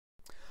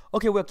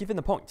Okay, we are given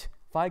a point,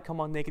 5,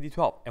 negative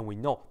 12, and we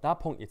know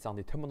that point is on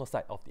the terminal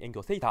side of the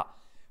angle theta.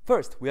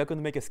 First, we are going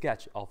to make a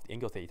sketch of the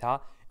angle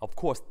theta. Of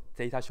course,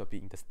 theta should be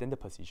in the standard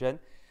position.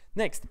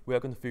 Next, we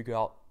are going to figure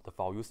out the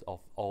values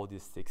of all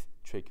these 6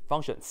 trig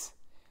functions.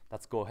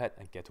 Let's go ahead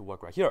and get to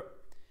work right here.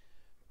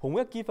 When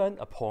we're given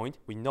a point,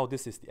 we know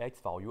this is the x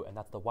value and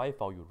that's the y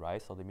value,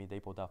 right? So let me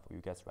label that for you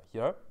guys right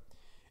here.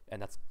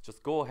 And let's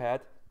just go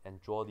ahead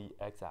and draw the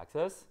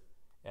x-axis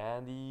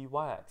and the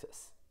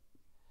y-axis.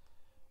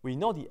 We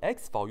know the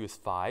x value is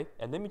 5,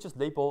 and let me just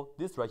label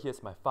this right here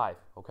as my 5,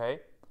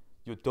 okay?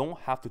 You don't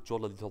have to draw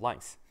the little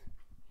lines.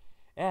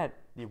 And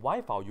the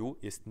y value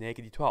is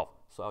negative 12,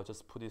 so I'll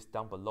just put this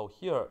down below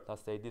here.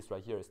 Let's say this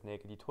right here is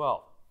negative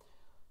 12.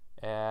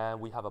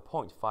 And we have a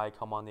point, 5,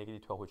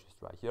 negative 12, which is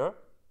right here,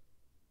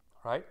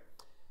 right?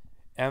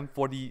 And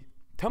for the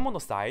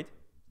terminal side,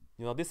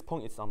 you know, this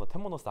point is on the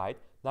terminal side.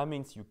 That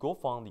means you go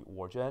from the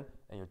origin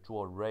and you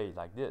draw a ray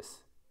like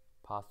this,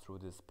 pass through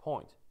this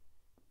point.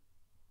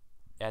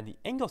 And the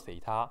angle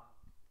theta,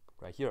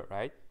 right here,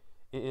 right,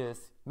 it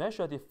is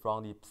measured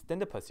from the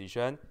standard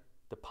position,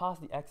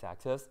 past the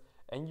x-axis,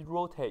 and you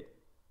rotate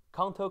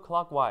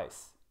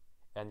counterclockwise.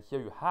 And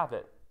here you have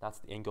it. That's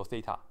the angle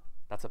theta.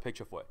 That's a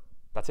picture for it.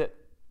 That's it.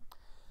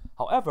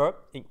 However,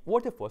 in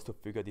order for us to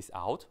figure this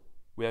out,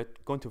 we are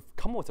going to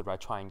come up with a right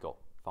triangle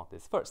from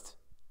this first.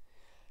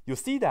 You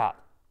see that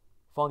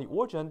from the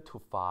origin to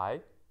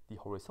 5, the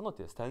horizontal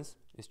distance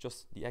is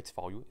just the x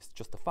value, is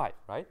just the 5,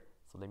 right?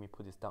 So let me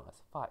put this down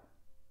as 5.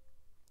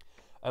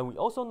 And we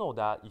also know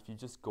that if you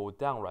just go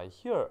down right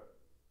here,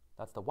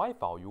 that's the y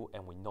value,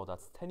 and we know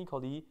that's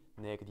technically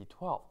negative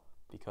 12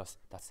 because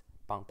that's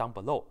down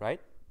below,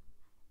 right?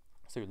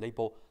 So you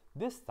label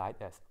this side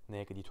as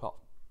negative 12.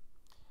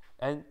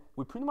 And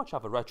we pretty much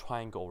have a right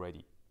triangle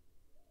already.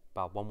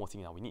 But one more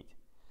thing that we need.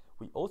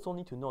 We also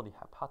need to know the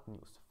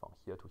hypotenuse from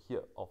here to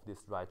here of this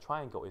right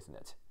triangle, isn't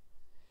it?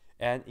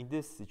 And in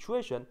this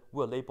situation,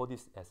 we'll label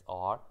this as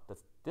r, the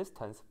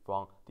distance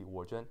from the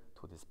origin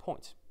to this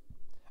point.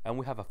 And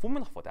we have a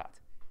formula for that.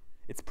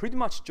 It's pretty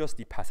much just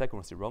the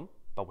Pythagorean theorem,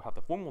 but we have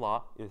the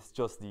formula is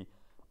just the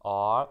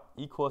r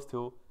equals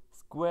to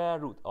square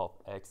root of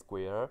x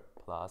squared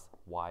plus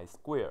y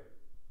squared.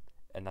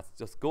 And let's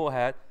just go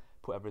ahead,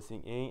 put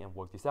everything in and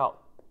work this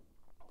out.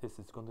 This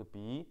is going to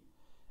be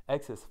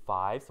x is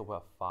 5, so we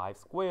have 5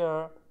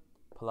 squared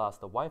plus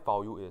the y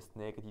value is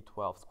negative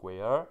 12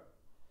 squared.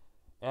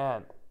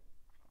 And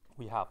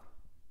we have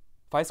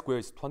 5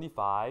 squared is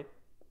 25,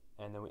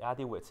 and then we add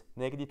it with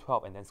negative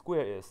 12, and then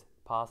square is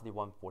positive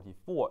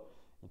 144.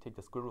 You take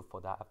the square root for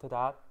that. After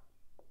that,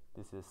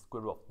 this is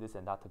square root of this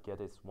and that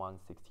together is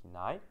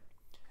 169.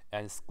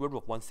 And square root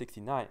of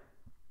 169,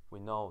 we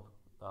know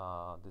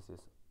this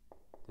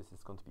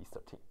is going to be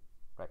 13,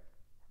 right?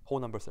 Whole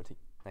number 13,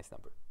 nice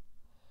number.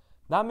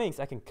 That means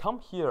I can come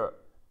here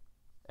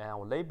and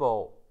I'll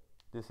label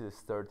this is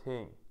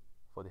 13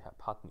 for the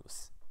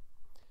hypotenuse.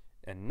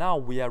 And now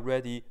we are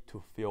ready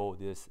to fill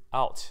this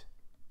out.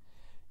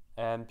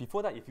 And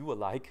before that, if you would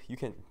like, you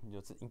can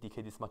just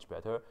indicate this much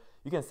better.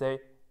 You can say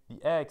the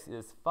x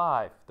is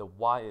 5, the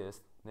y is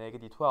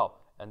negative 12,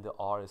 and the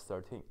r is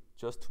 13,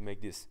 just to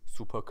make this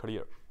super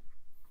clear.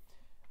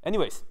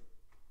 Anyways,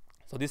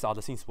 so these are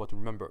the things what to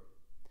remember.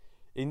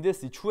 In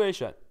this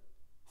situation,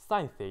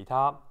 sine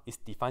theta is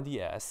defined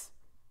as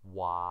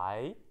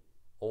y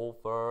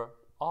over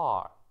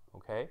r,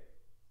 okay?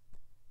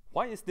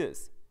 Why is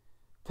this?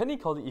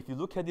 Technically, if you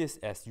look at this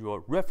as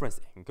your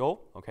reference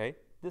angle, okay,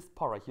 this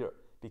part right here,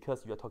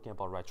 because you are talking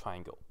about right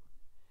triangle.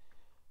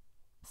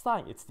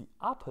 Sine, it's the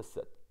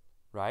opposite,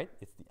 right?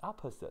 It's the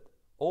opposite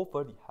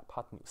over the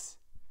hypotenuse.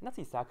 And that's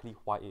exactly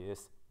why it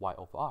is y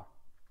over r.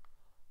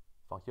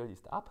 From here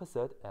is the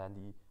opposite, and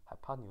the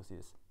hypotenuse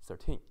is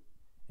 13.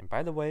 And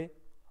by the way,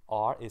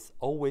 r is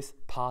always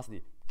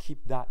positive.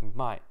 Keep that in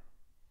mind.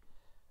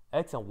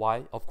 X and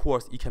y, of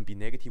course, it can be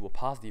negative or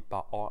positive,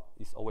 but r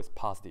is always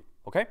positive,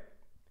 okay?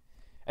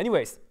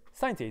 Anyways,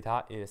 sine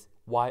theta is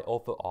y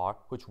over r,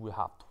 which we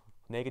have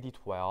negative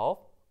 12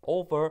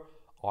 over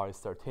r is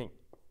 13.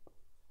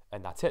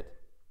 And that's it.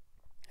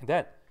 And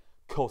then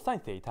cosine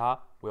theta,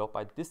 well,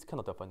 by this kind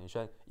of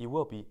definition, it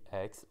will be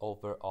x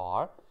over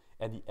r,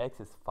 and the x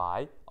is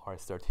 5, r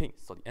is 13.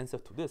 So the answer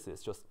to this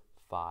is just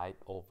 5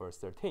 over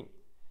 13.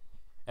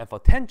 And for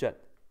tangent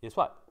is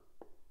what?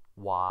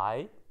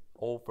 Y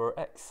over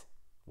x.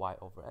 Y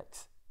over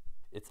x.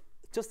 It's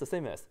just the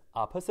same as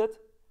opposite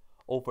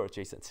over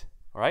adjacent.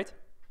 All right?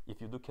 If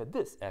you look at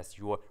this as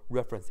your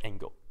reference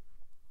angle.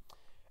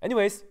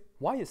 Anyways,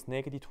 y is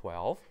negative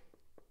 12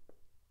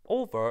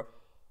 over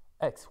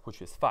x,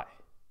 which is 5.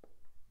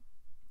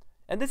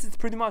 And this is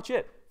pretty much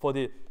it for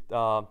the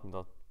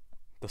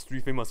 3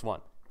 famous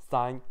one,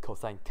 sine,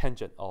 cosine,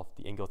 tangent of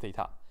the angle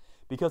theta.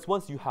 Because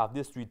once you have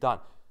these 3 done,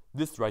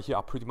 this right here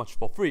are pretty much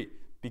for free.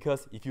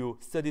 Because if you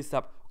set this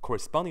up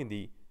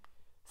correspondingly,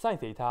 sine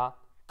theta,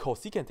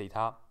 cosecant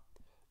theta,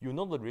 you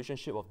know the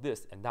relationship of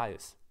this, and that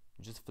is,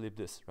 you just flip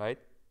this, right?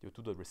 You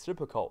do the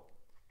reciprocal.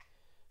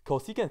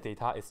 Cosecant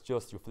theta is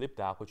just you flip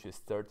that, which is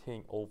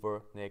 13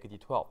 over negative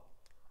 12.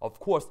 Of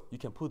course, you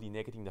can put the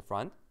negative in the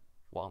front,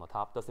 or on the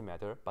top, doesn't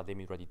matter, but let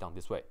me write it down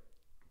this way.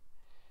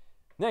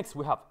 Next,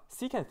 we have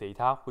secant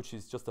theta, which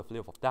is just the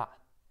flip of that.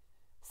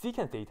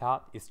 Secant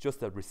theta is just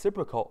the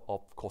reciprocal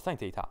of cosine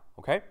theta,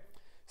 okay?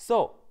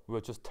 So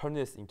we'll just turn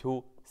this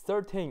into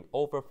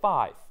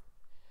 13/5.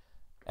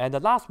 And the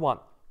last one,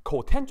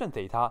 cotangent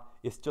theta,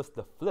 is just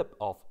the flip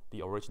of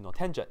the original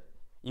tangent.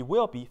 It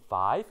will be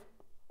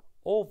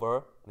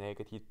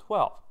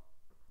 5/-12.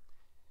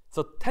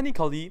 So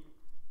technically,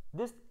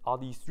 these are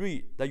the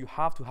three that you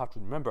have to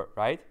remember,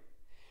 right?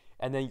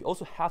 And then you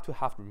also have to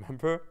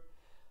remember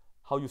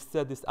how you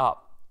set this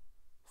up.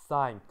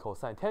 Sine,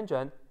 cosine,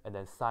 tangent, and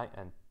then sine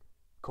and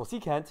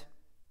cosecant,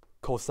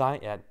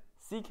 cosine and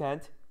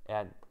secant,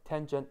 and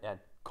tangent and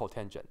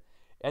cotangent.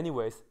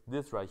 Anyways,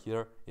 this right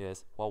here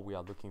is what we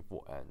are looking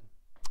for, and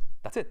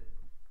that's it.